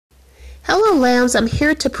Hello, lambs. I'm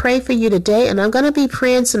here to pray for you today, and I'm going to be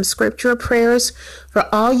praying some scriptural prayers for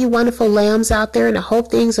all you wonderful lambs out there, and I hope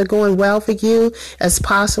things are going well for you as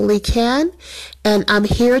possibly can. And I'm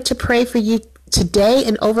here to pray for you today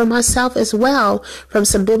and over myself as well from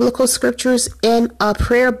some biblical scriptures in a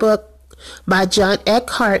prayer book by John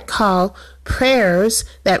Eckhart called Prayers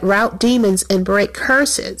That Rout Demons and Break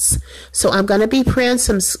Curses. So I'm going to be praying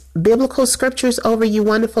some biblical scriptures over you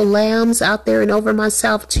wonderful lambs out there and over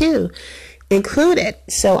myself too included.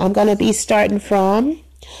 So I'm going to be starting from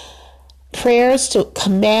prayers to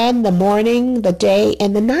command the morning, the day,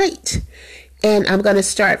 and the night. And I'm going to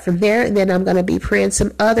start from there, and then I'm going to be praying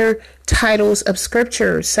some other titles of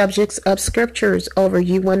scriptures, subjects of scriptures over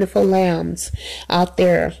you wonderful lambs out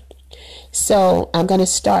there. So I'm going to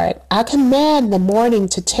start. I command the morning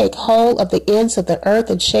to take hold of the ends of the earth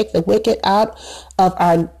and shake the wicked out of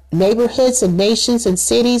our neighborhoods and nations and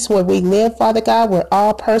cities where we live, Father God, where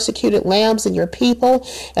all persecuted lambs and your people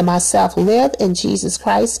and myself live, in Jesus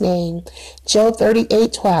Christ's name. Job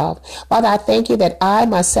 38:12. Father, I thank you that I,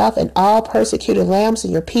 myself, and all persecuted lambs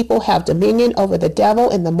and your people have dominion over the devil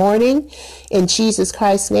in the morning, in Jesus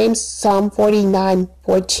Christ's name. Psalm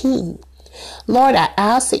 49:14. Lord, I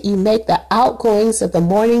ask that you make the outgoings of the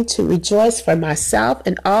morning to rejoice for myself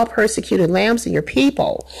and all persecuted lambs and your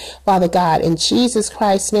people, Father God, in Jesus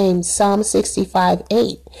Christ's name. Psalm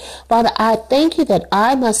 65:8. Father, I thank you that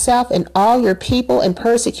I, myself, and all your people and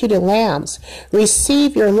persecuted lambs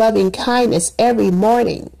receive your loving kindness every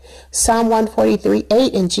morning. Psalm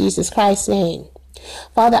 143:8, in Jesus Christ's name.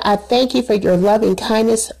 Father, I thank you for your loving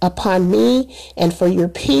kindness upon me and for your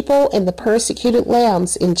people and the persecuted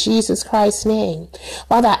lambs, in Jesus Christ's name.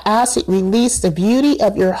 Father, I ask that you release the beauty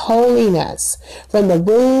of your holiness from the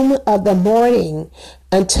womb of the morning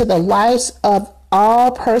unto the lives of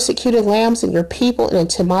all persecuted lambs and your people and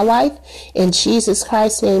into my life, in Jesus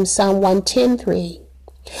Christ's name. Psalm 110:3.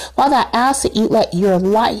 Father, I ask that you let your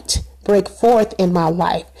light break forth in my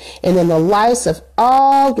life and in the lives of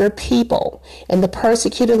all your people and the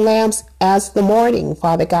persecuted lambs as the morning,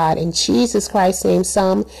 Father God, in Jesus Christ's name.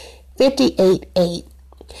 Psalm 58:8.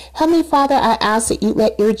 Heavenly Father, I ask that you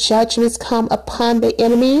let your judgments come upon the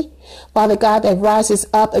enemy, Father God, that rises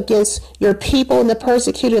up against your people and the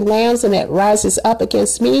persecuted lambs, and that rises up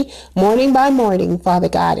against me morning by morning, Father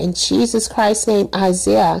God, in Jesus Christ's name.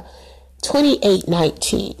 Isaiah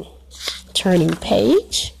 28:19. Turning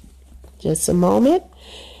page. Just a moment.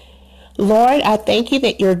 Lord, I thank you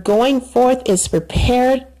that your going forth is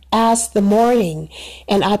prepared as the morning.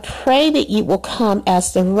 And I pray that you will come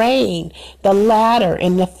as the rain, the latter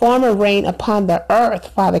and the former rain upon the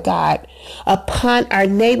earth, Father God, upon our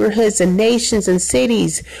neighborhoods and nations and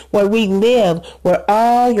cities where we live, where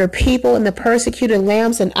all your people and the persecuted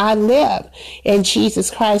lambs and I live, in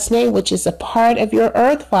Jesus Christ's name, which is a part of your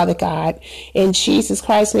earth, Father God, in Jesus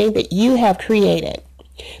Christ's name that you have created.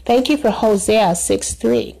 Thank you for Hosea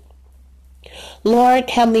 6:3. Lord,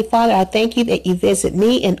 Heavenly Father, I thank you that you visit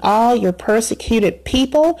me and all your persecuted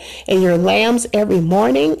people and your lambs every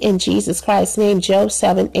morning, in Jesus Christ's name. Job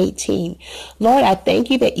 7:18. Lord, I thank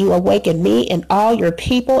you that you awaken me and all your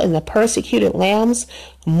people and the persecuted lambs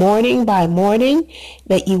morning by morning,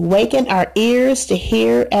 that you waken our ears to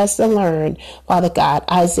hear as to learn, Father God.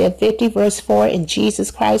 Isaiah 50:4, in Jesus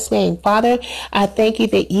Christ's name. Father, I thank you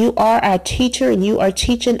that you are our teacher and you are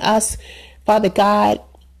teaching us, Father God,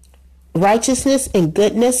 righteousness and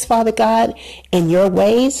goodness, Father God, and your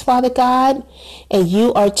ways, Father God, and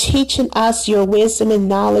you are teaching us your wisdom and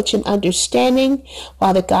knowledge and understanding,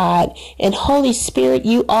 Father God. And Holy Spirit,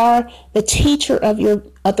 you are the teacher of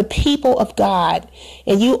the people of God,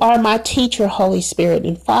 and you are my teacher, Holy Spirit.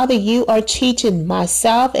 And Father, you are teaching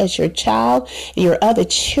myself as your child and your other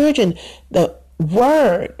children the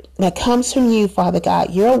word that comes from you, Father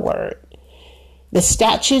God, your word. The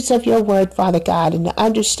statutes of your word, Father God, and the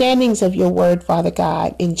understandings of your word, Father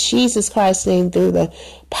God, in Jesus Christ's name, through the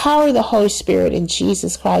power of the Holy Spirit, in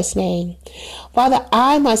Jesus Christ's name. Father,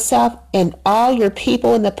 I myself and all your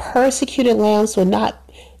people and the persecuted lambs will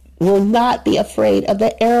not be afraid of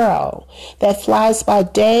the arrow that flies by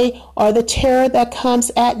day or the terror that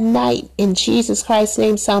comes at night, in Jesus Christ's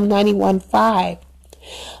name. Psalm 91:5.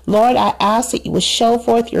 Lord, I ask that you would show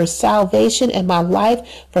forth your salvation in my life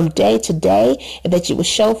from day to day, and that you would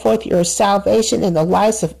show forth your salvation in the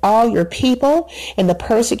lives of all your people and the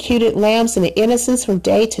persecuted lambs and the innocents from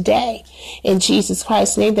day to day, in Jesus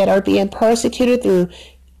Christ's name, that are being persecuted through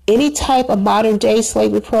any type of modern day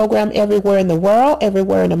slavery program everywhere in the world,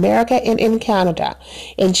 everywhere in America and in Canada,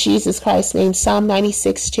 in Jesus Christ's name. Psalm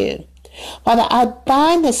 96:2. Father, I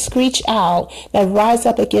bind the screech owl that rise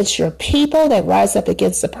up against your people, that rise up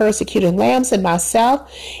against the persecuted lambs and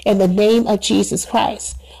myself, in the name of Jesus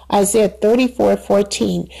Christ. Isaiah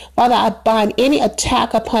 34:14. Father, I bind any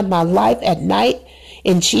attack upon my life at night.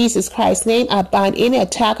 In Jesus Christ's name, I bind any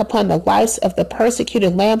attack upon the lives of the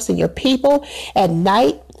persecuted lambs and your people at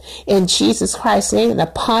night. In Jesus Christ's name, and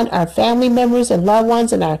upon our family members and loved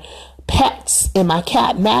ones and our pets and my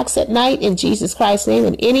cat Max at night, in Jesus Christ's name,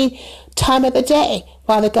 and any time of the day,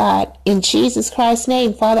 Father God, in Jesus Christ's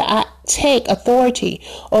name. Father, I take authority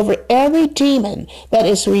over every demon that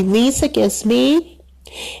is released against me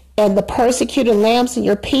and the persecuted lambs and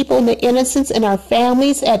your people and the innocents in our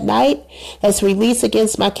families at night, that's released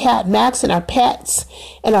against my cat Max and our pets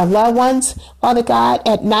and our loved ones, Father God,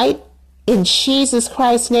 at night, in Jesus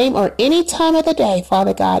Christ's name, or any time of the day,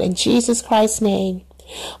 Father God, in Jesus Christ's name.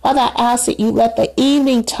 Father, I ask that you let the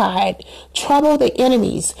evening tide trouble the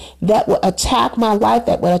enemies that will attack my life,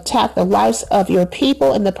 that will attack the lives of your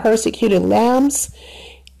people and the persecuted lambs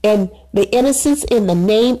and the innocents, in the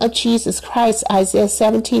name of Jesus Christ. Isaiah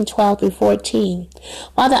 17:12-14.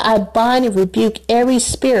 Father, I bind and rebuke every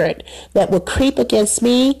spirit that will creep against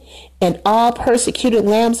me and all persecuted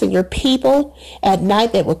lambs and your people at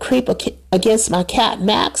night, that will creep against my cat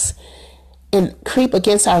Max and creep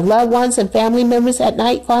against our loved ones and family members at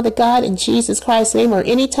night, Father God, in Jesus Christ's name, or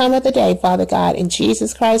any time of the day, Father God, in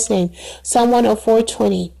Jesus Christ's name. Psalm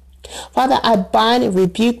 104:20. Father, I bind and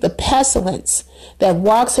rebuke the pestilence that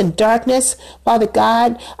walks in darkness. Father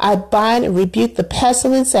God, I bind and rebuke the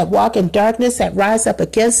pestilence that walk in darkness, that rise up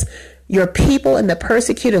against your people and the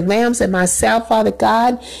persecuted lambs and myself, Father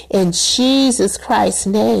God, in Jesus Christ's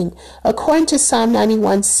name. According to Psalm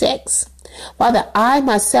 91:6. Father, I,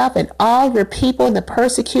 myself, and all your people and the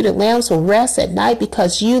persecuted lambs will rest at night,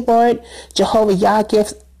 because you, Lord Jehovah Yah,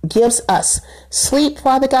 gives us sleep,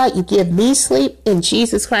 Father God. You give me sleep, in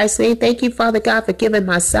Jesus Christ's name. Thank you, Father God, for giving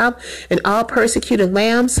myself and all persecuted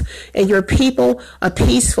lambs and your people a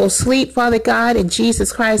peaceful sleep, Father God, in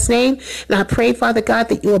Jesus Christ's name. And I pray, Father God,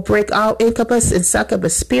 that you will break all incubus and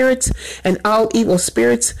succubus spirits and all evil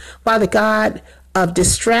spirits, Father God, of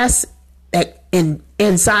distress and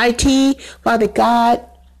anxiety, Father God,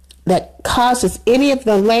 that causes any of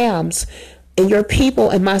the lambs and your people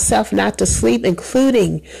and myself not to sleep,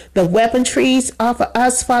 including the weaponries off of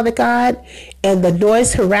us, Father God, and the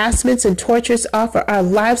noise, harassments, and tortures off of our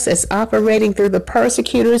lives that's operating through the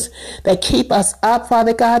persecutors that keep us up,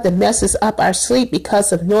 Father God, that messes up our sleep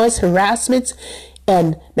because of noise, harassments,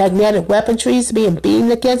 and magnetic weaponries being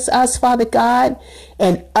beamed against us, Father God,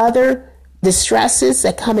 and other distresses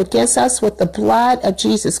that come against us with the blood of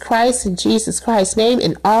Jesus Christ, in Jesus Christ's name,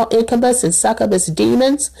 and all incubus and succubus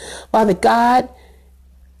demons, Father God,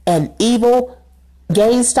 and evil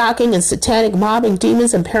gain stalking and satanic mobbing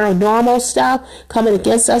demons and paranormal stuff coming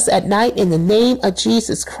against us at night, in the name of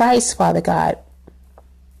Jesus Christ, Father God.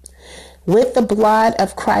 With the blood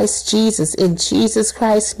of Christ Jesus, in Jesus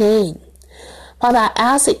Christ's name. Father, I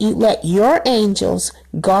ask that you let your angels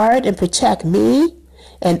guard and protect me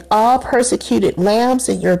and all persecuted lambs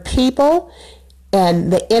and your people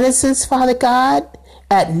and the innocents, Father God,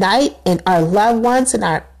 at night, and our loved ones and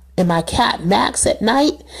my cat Max at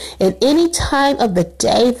night, and any time of the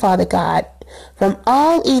day, Father God, from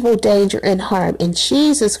all evil, danger, and harm, in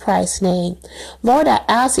Jesus Christ's name. Lord, I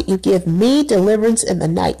ask that you give me deliverance in the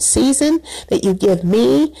night season, that you give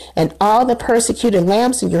me and all the persecuted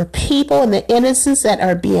lambs and your people and the innocents that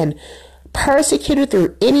are being persecuted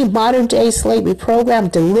through any modern day slavery program,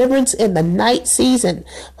 deliverance in the night season,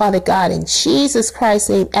 Father God, in Jesus Christ's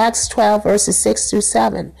name. Acts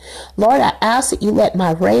 12:6-7. Lord, I ask that you let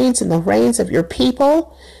my reigns and the reigns of your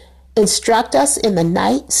people instruct us in the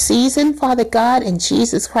night season, Father God, in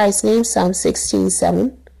Jesus Christ's name. Psalm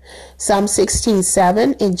 16:7. Psalm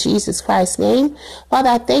 16:7, in Jesus Christ's name.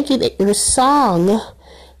 Father, I thank you that your song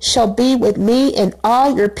shall be with me and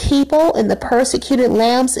all your people and the persecuted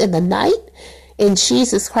lambs in the night, in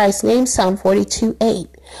Jesus Christ's name. Psalm 42:8.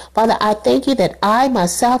 Father, I thank you that I,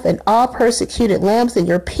 myself, and all persecuted lambs and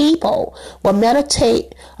your people will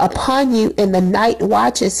meditate upon you in the night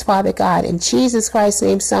watches, Father God, in Jesus Christ's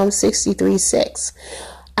name. Psalm 63:6.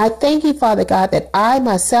 I thank you, Father God, that I,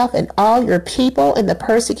 myself, and all your people and the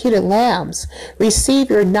persecuted lambs receive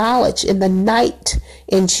your knowledge in the night,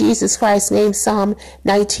 in Jesus Christ's name. Psalm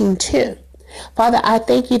 19:2. Father, I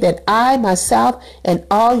thank you that I, myself, and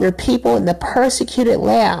all your people and the persecuted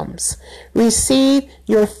lambs receive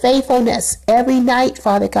your faithfulness every night,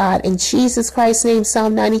 Father God, in Jesus Christ's name.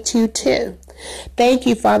 Psalm 92:2. Thank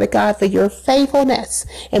you, Father God, for your faithfulness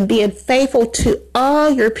and being faithful to all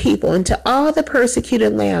your people and to all the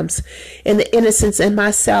persecuted lambs and the innocents and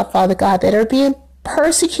myself, Father God, that are being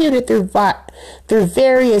persecuted through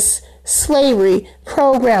various slavery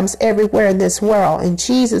programs everywhere in this world. In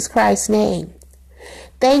Jesus Christ's name.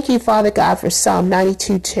 Thank you, Father God, for Psalm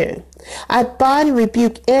 92:2. I bind and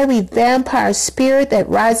rebuke every vampire spirit that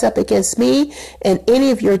rises up against me and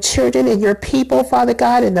any of your children and your people, Father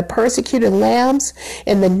God, and the persecuted lambs,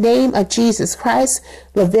 in the name of Jesus Christ.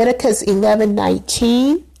 Leviticus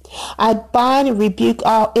 11:19. I bind and rebuke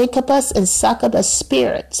all incubus and succubus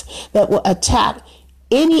spirits that will attack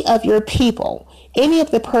any of your people, any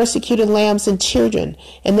of the persecuted lambs and children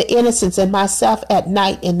and the innocents and myself at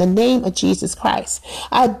night, in the name of Jesus Christ.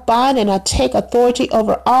 I bind and I take authority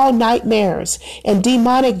over all nightmares and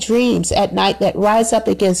demonic dreams at night that rise up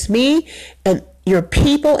against me and your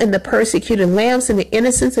people and the persecuted lambs and the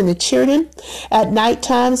innocents and the children at night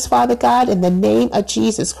times, Father God, in the name of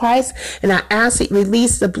Jesus Christ. And I ask that you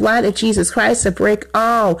release the blood of Jesus Christ to break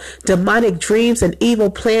all demonic dreams and evil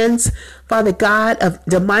plans, Father God, of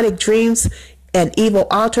demonic dreams and evil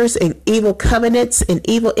altars and evil covenants and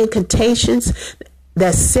evil incantations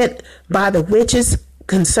that's sent by the witches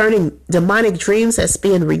concerning demonic dreams that's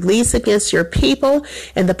being released against your people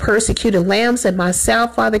and the persecuted lambs and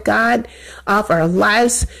myself, Father God, off our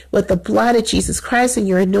lives with the blood of Jesus Christ and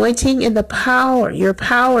your anointing and the power, your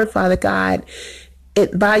power, Father God,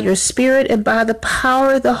 it by your Spirit and by the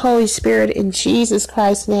power of the Holy Spirit, in Jesus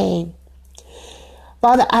Christ's name.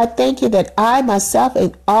 Father, I thank you that I, myself,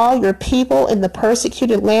 and all your people and the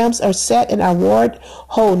persecuted lambs are set in our ward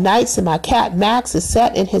whole nights, and my cat Max is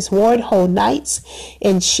set in his ward whole nights.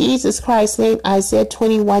 In Jesus Christ's name, Isaiah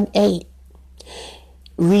 21:8.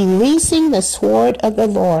 Releasing the sword of the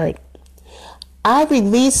Lord. I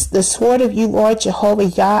release the sword of you, Lord Jehovah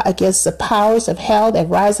Yah, against the powers of hell that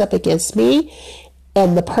rise up against me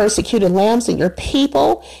and the persecuted lambs and your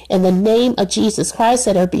people, in the name of Jesus Christ,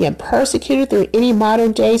 that are being persecuted through any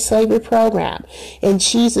modern day slavery program. In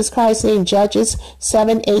Jesus Christ's name, Judges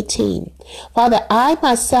 7:18. Father, I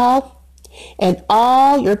myself and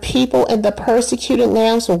all your people and the persecuted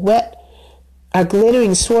lambs will whet our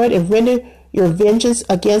glittering sword and render your vengeance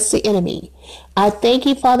against the enemy. I thank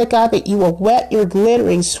you, Father God, that you will whet your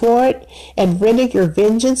glittering sword and render your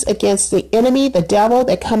vengeance against the enemy, the devil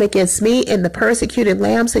that come against me and the persecuted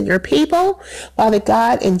lambs and your people, Father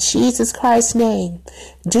God, in Jesus Christ's name.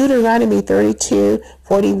 Deuteronomy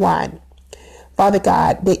 32:41. Father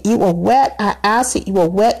God, that you will I ask that you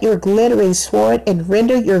will whet your glittering sword and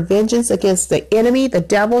render your vengeance against the enemy, the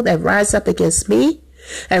devil that rise up against me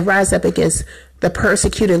and rise up against the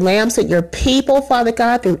persecuted lambs and your people, Father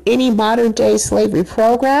God, through any modern day slavery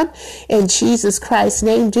program, in Jesus Christ's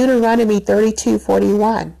name. Deuteronomy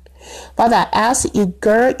 32:41. Father, I ask that you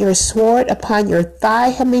gird your sword upon your thigh,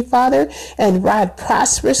 Heavenly Father, and ride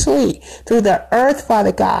prosperously through the earth,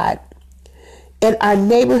 Father God, in our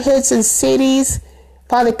neighborhoods and cities,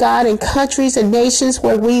 Father God, in countries and nations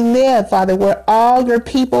where we live, Father, where all your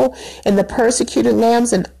people and the persecuted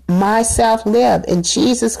lambs and myself live, in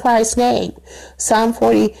Jesus Christ's name. Psalm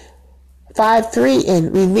 45:3,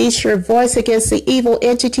 and release your voice against the evil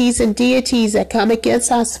entities and deities that come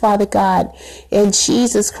against us, Father God, in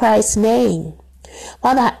Jesus Christ's name.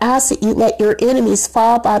 Father, I ask that you let your enemies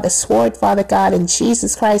fall by the sword, Father God, in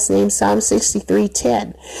Jesus Christ's name. Psalm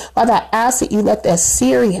 63:10. Father, I ask that you let the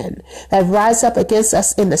Assyrian that rise up against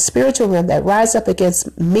us in the spiritual realm, that rise up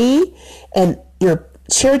against me and your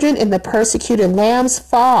children and the persecuted lambs,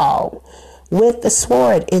 fall with the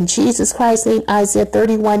sword, in Jesus Christ's name. Isaiah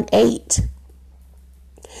 31:8.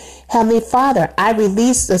 Heavenly Father, I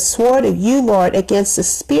release the sword of you, Lord, against the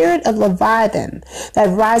spirit of Leviathan that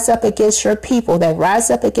rise up against your people, that rise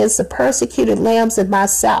up against the persecuted lambs and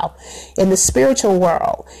myself in the spiritual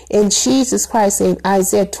world. In Jesus Christ's name,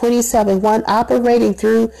 Isaiah 27:1, operating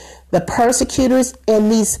through the persecutors in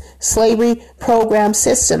these slavery program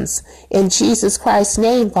systems. In Jesus Christ's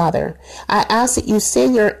name, Father, I ask that you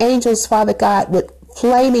send your angels, Father God, with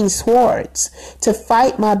flaming swords to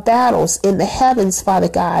fight my battles in the heavens, Father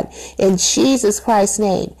God, in Jesus Christ's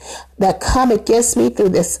name, that come against me through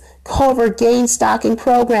this covert gain stalking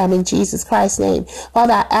program, in Jesus Christ's name.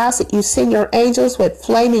 Father, I ask that you send your angels with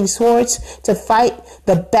flaming swords to fight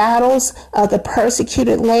the battles of the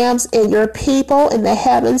persecuted lambs and your people in the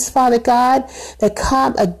heavens, Father God, that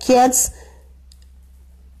come against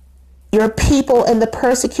your people and the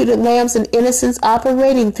persecuted lambs and innocents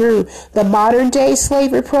operating through the modern day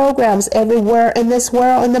slavery programs everywhere in this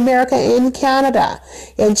world, in America, in Canada,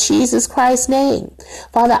 in Jesus Christ's name.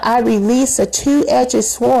 Father, I release a two-edged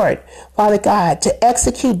sword, Father God, to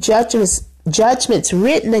execute judgments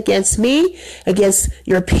written against me, against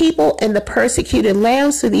your people and the persecuted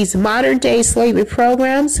lambs through these modern day slavery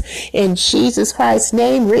programs. In Jesus Christ's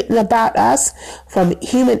name, written about us from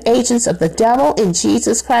human agents of the devil. In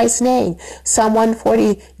Jesus Christ's name. Psalm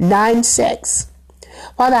 149:6.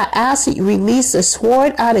 Father, I ask that you release the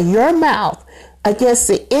sword out of your mouth against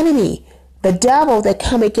the enemy, the devil that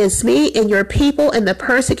come against me and your people and the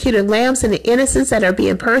persecuted lambs and the innocents that are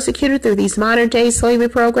being persecuted through these modern day slavery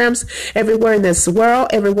programs everywhere in this world,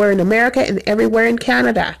 everywhere in America, and everywhere in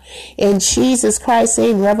Canada. In Jesus Christ's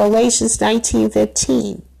name, Revelations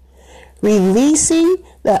 19:15. Releasing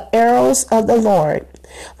the arrows of the Lord.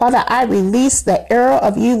 Father, I release the arrow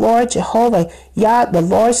of you, Lord Jehovah, Yah, the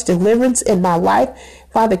Lord's deliverance in my life.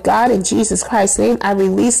 Father God, in Jesus Christ's name, I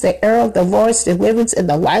release the arrow of the Lord's deliverance in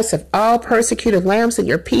the lives of all persecuted lambs and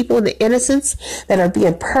your people and the innocents that are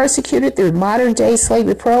being persecuted through modern day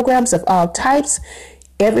slavery programs of all types,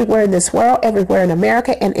 everywhere in this world, everywhere in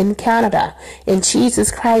America, and in Canada. In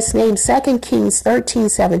Jesus Christ's name, 2 Kings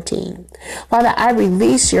 13:17. Father, I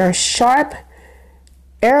release your sharp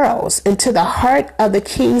arrows into the heart of the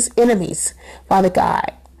king's enemies, Father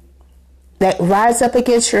God, that rise up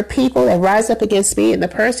against your people, that rise up against me and the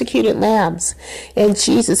persecuted lambs. In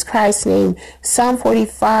Jesus Christ's name, Psalm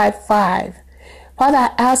 45:5. Father,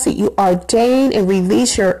 I ask that you ordain and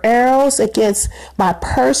release your arrows against my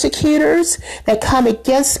persecutors that come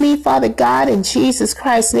against me, Father God, in Jesus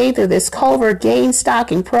Christ's name, through this covert gain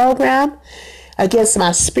stalking program, against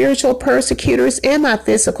my spiritual persecutors and my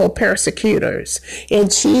physical persecutors. In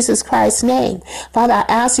Jesus Christ's name. Father, I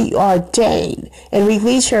ask that you ordain and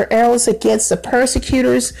release your arrows against the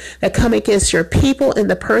persecutors that come against your people and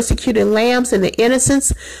the persecuted lambs and the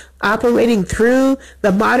innocents operating through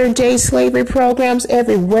the modern day slavery programs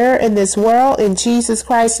everywhere in this world. In Jesus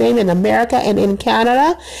Christ's name, in America and in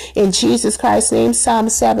Canada. In Jesus Christ's name, Psalm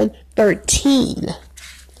 7:13.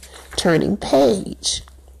 Turning page.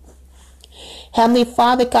 Heavenly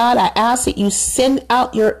Father God, I ask that you send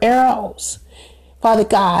out your arrows, Father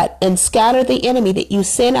God, and scatter the enemy, that you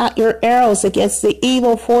send out your arrows against the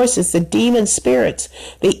evil forces, the demon spirits,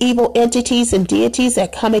 the evil entities and deities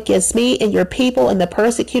that come against me and your people and the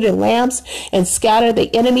persecuted lambs, and scatter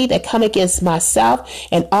the enemy that come against myself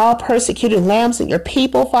and all persecuted lambs and your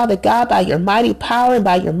people, Father God, by your mighty power and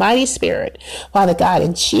by your mighty spirit, Father God,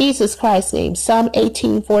 in Jesus Christ's name. Psalm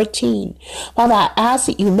 18:14. Father, I ask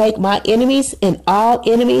that you make my enemies and all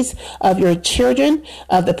enemies of your children,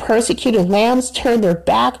 of the persecuted lambs, turn their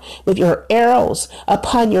back with your arrows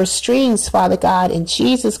upon your strings, Father God, in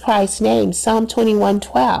Jesus Christ's name. Psalm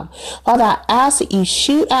 21:12. Father, I ask that you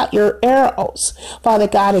shoot out your arrows, Father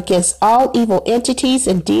God, against all evil entities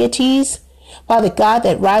and deities, Father God,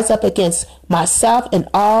 that rise up against myself and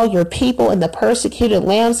all your people and the persecuted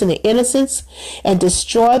lambs and the innocents, and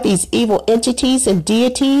destroy these evil entities and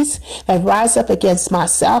deities that rise up against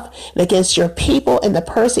myself and against your people and the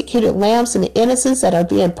persecuted lambs and the innocents that are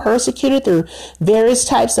being persecuted through various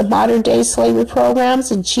types of modern day slavery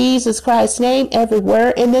programs. In Jesus Christ's name, everywhere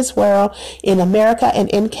in this world, in America and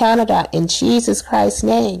in Canada, in Jesus Christ's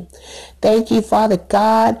name. Thank you, Father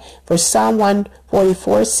God, for Psalm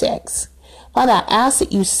 144:6. Father, I ask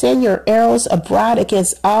that you send your arrows abroad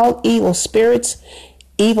against all evil spirits,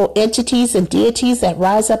 evil entities and deities that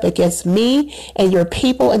rise up against me and your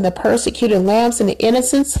people and the persecuted lambs and the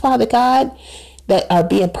innocents, Father God, that are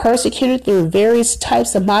being persecuted through various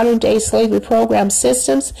types of modern day slavery program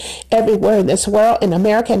systems everywhere in this world, in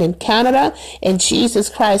America and in Canada, in Jesus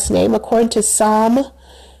Christ's name, according to Psalm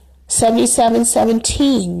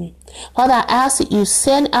 77:17. Father, I ask that you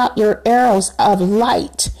send out your arrows of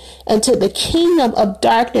light into the kingdom of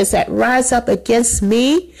darkness that rise up against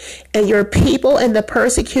me and your people and the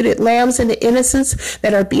persecuted lambs and the innocents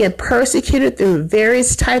that are being persecuted through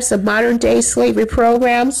various types of modern day slavery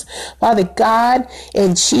programs. Father God,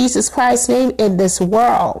 in Jesus Christ's name, in this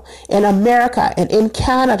world, in America and in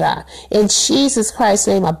Canada, in Jesus Christ's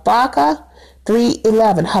name. Habakkuk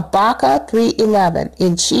 3:11,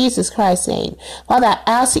 in Jesus Christ's name. Father, I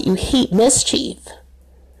ask that you heap mischief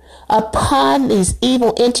upon these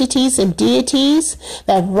evil entities and deities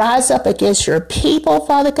that rise up against your people,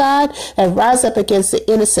 Father God, that rise up against the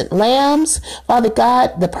innocent lambs, Father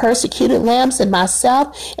God, the persecuted lambs and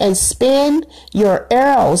myself, and spin your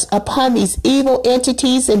arrows upon these evil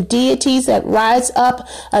entities and deities that rise up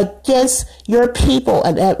against your people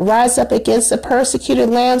and that rise up against the persecuted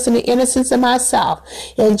lambs and the innocents and myself.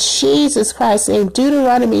 In Jesus Christ's name,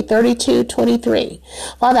 Deuteronomy 32:23.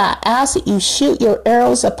 Father, I ask that you shoot your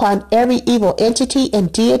arrows upon upon every evil entity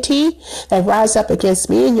and deity that rise up against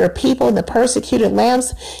me and your people and the persecuted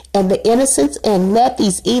lambs and the innocents, and let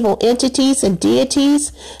these evil entities and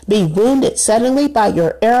deities be wounded suddenly by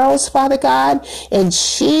your arrows, Father God, in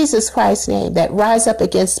Jesus Christ's name, that rise up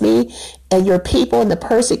against me and your people and the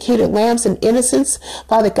persecuted lambs and innocents,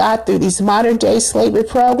 Father God, through these modern day slavery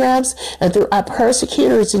programs and through our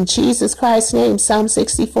persecutors, in Jesus Christ's name. Psalm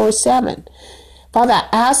 64:7. Father, I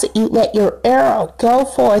ask that you let your arrow go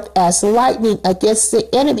forth as lightning against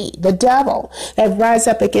the enemy, the devil, that rise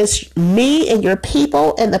up against me and your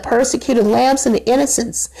people and the persecuted lambs and the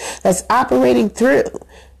innocents that's operating through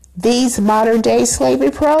these modern day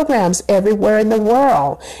slavery programs everywhere in the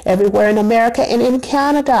world, everywhere in America and in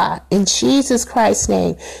Canada, in Jesus Christ's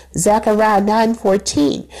name. Zechariah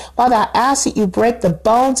 9:14. Father, I ask that you break the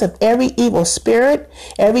bones of every evil spirit,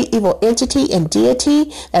 every evil entity and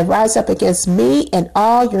deity that rise up against me and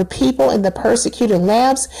all your people and the persecuted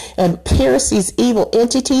lambs, and pierce these evil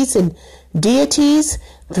entities and deities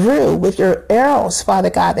through with your arrows, Father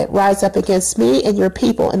God, that rise up against me and your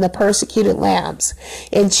people and the persecuted lambs.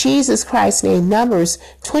 In Jesus Christ's name. Numbers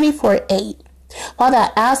 24:8. Father, I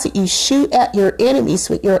ask that you shoot at your enemies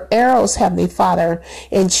with your arrows, Heavenly Father,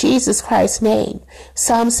 in Jesus Christ's name.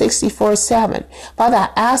 Psalm 64:7. Father, I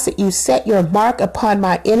ask that you set your mark upon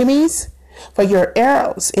my enemies for your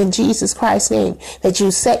arrows, in Jesus Christ's name, that you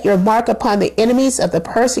set your mark upon the enemies of the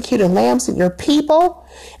persecuted lambs and your people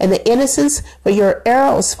and the innocents for your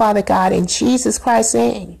arrows, Father God, in Jesus Christ's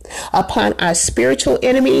name, upon our spiritual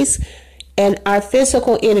enemies and our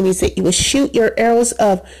physical enemies, that you will shoot your arrows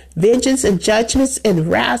of vengeance and judgments and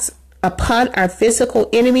wrath upon our physical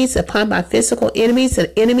enemies, upon my physical enemies and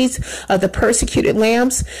enemies of the persecuted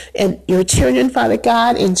lambs and your children, Father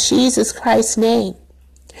God, in Jesus Christ's name.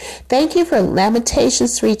 Thank you for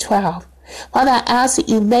Lamentations 3:12. Father, I ask that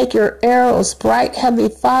you make your arrows bright, Heavenly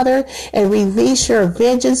Father, and release your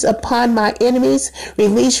vengeance upon my enemies.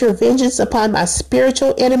 Release your vengeance upon my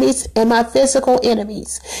spiritual enemies and my physical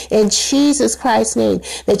enemies. In Jesus Christ's name,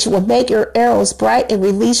 that you will make your arrows bright and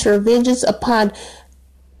release your vengeance upon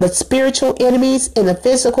the spiritual enemies and the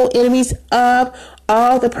physical enemies of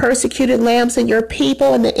all the persecuted lambs and your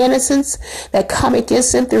people and the innocents that come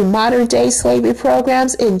against them through modern day slavery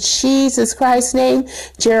programs, in Jesus Christ's name.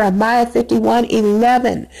 Jeremiah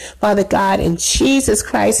 51:11. Father God, in Jesus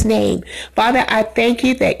Christ's name. Father, I thank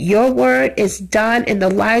you that your word is done in the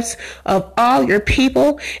lives of all your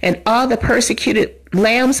people and all the persecuted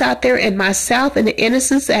lambs out there, and myself and the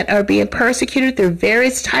innocents that are being persecuted through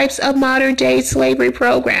various types of modern day slavery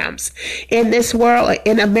programs in this world,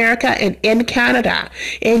 in America and in Canada.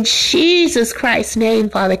 In Jesus Christ's name,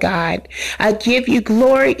 Father God, I give you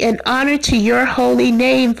glory and honor to your holy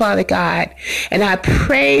name, Father God. And I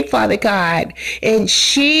pray, Father God, in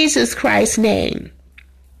Jesus Christ's name,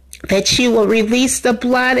 that you will release the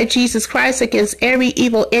blood of Jesus Christ against every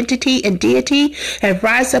evil entity and deity and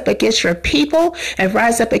rise up against your people and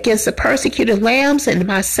rise up against the persecuted lambs and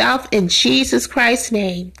myself, in Jesus Christ's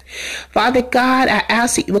name. Father God, I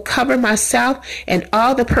ask that you will cover myself and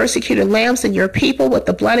all the persecuted lambs and your people with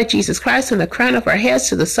the blood of Jesus Christ, from the crown of our heads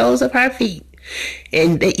to the soles of our feet.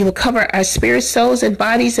 And that you will cover our spirits, souls, and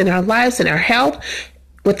bodies and our lives and our health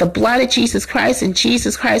with the blood of Jesus Christ, in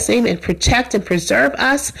Jesus Christ's name, and protect and preserve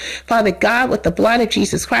us, Father God, with the blood of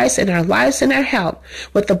Jesus Christ, in our lives and our health,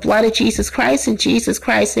 with the blood of Jesus Christ, in Jesus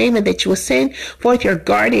Christ's name, and that you will send forth your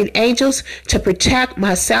guardian angels to protect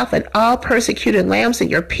myself and all persecuted lambs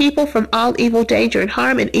and your people from all evil, danger, and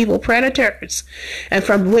harm, and evil predators, and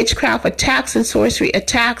from witchcraft attacks and sorcery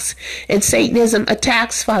attacks and Satanism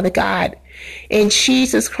attacks, Father God. In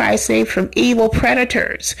Jesus Christ's name, from evil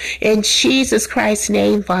predators. In Jesus Christ's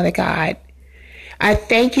name, Father God. I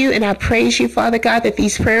thank you and I praise you, Father God, that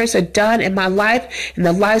these prayers are done in my life and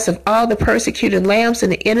the lives of all the persecuted lambs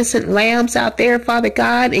and the innocent lambs out there, Father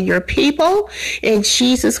God, and your people, in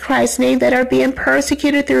Jesus Christ's name, that are being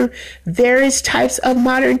persecuted through various types of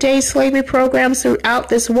modern day slavery programs throughout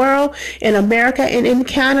this world, in America and in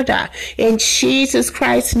Canada. In Jesus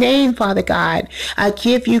Christ's name, Father God, I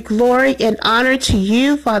give you glory and honor to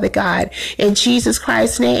you, Father God, in Jesus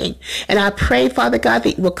Christ's name. And I pray, Father God,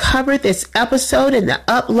 that you will cover this episode and the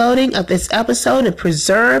uploading of this episode, and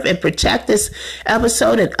preserve and protect this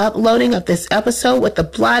episode and uploading of this episode with the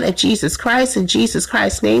blood of Jesus Christ, in Jesus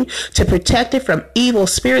Christ's name, to protect it from evil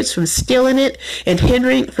spirits from stealing it and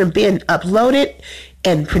hindering from being uploaded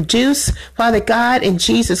and produced, Father God, in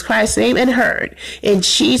Jesus Christ's name, and heard in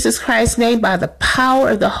Jesus Christ's name, by the power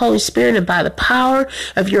of the Holy Spirit and by the power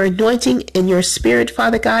of your anointing in your spirit,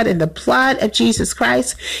 Father God, and the blood of Jesus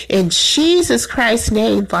Christ, in Jesus Christ's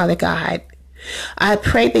name, Father God. I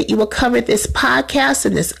pray that you will cover this podcast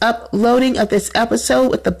and this uploading of this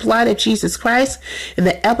episode with the blood of Jesus Christ and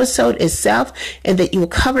the episode itself, and that you will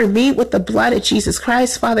cover me with the blood of Jesus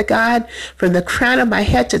Christ, Father God, from the crown of my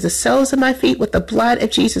head to the soles of my feet with the blood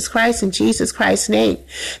of Jesus Christ in Jesus Christ's name.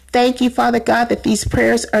 Thank you, Father God, that these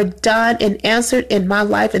prayers are done and answered in my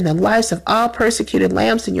life and the lives of all persecuted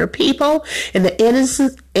lambs and your people and the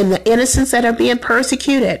innocents that are being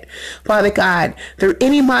persecuted, Father God, through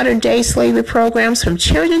any modern day slavery programs from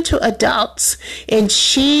children to adults. In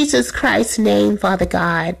Jesus Christ's name, Father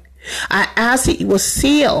God, I ask that you will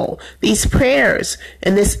seal these prayers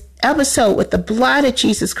and this episode with the blood of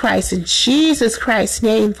Jesus Christ in Jesus Christ's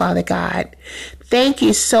name, Father God. Thank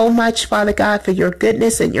you so much, Father God, for your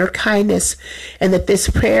goodness and your kindness, and that this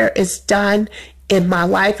prayer is done in my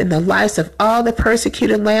life and the lives of all the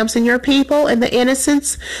persecuted lambs in your people and the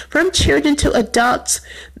innocents, from children to adults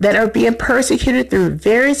that are being persecuted through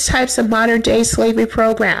various types of modern day slavery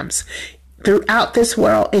programs throughout this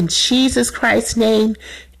world. In Jesus Christ's name,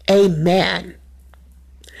 amen.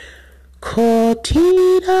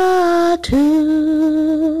 Kotira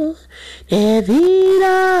tu,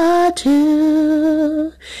 nevira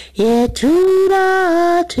tu,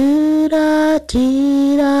 yetura tura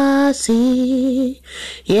tira si,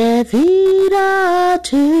 yevira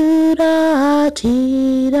tura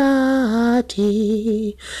tira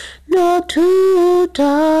ti, no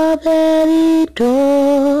tuta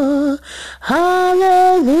verito.